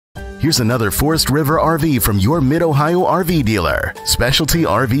Here's another Forest River RV from your Mid-Ohio RV dealer, Specialty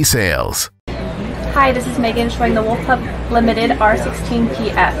RV Sales. Hi, this is Megan showing the Wolf Pup Limited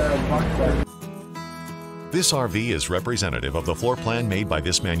R16PF. This RV is representative of the floor plan made by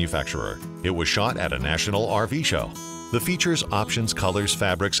this manufacturer. It was shot at a national RV show. The features, options, colors,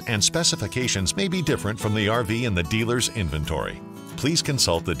 fabrics, and specifications may be different from the RV in the dealer's inventory. Please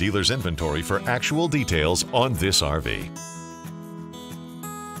consult the dealer's inventory for actual details on this RV.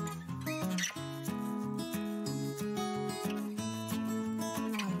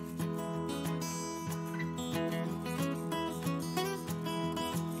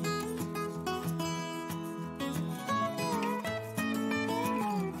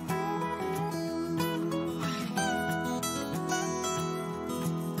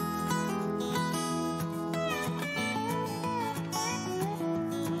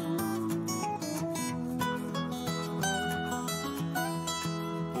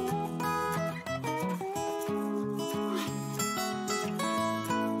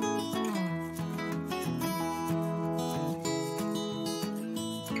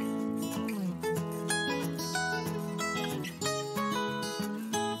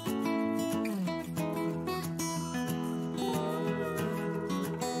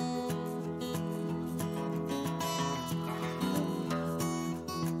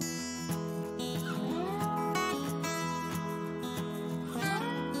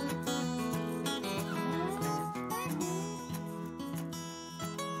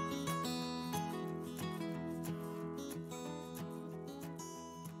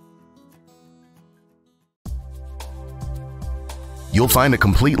 You'll find a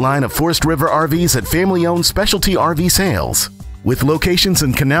complete line of Forest River RVs at family-owned Specialty RV Sales, with locations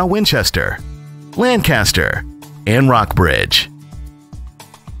in Canal Winchester, Lancaster, and Rockbridge.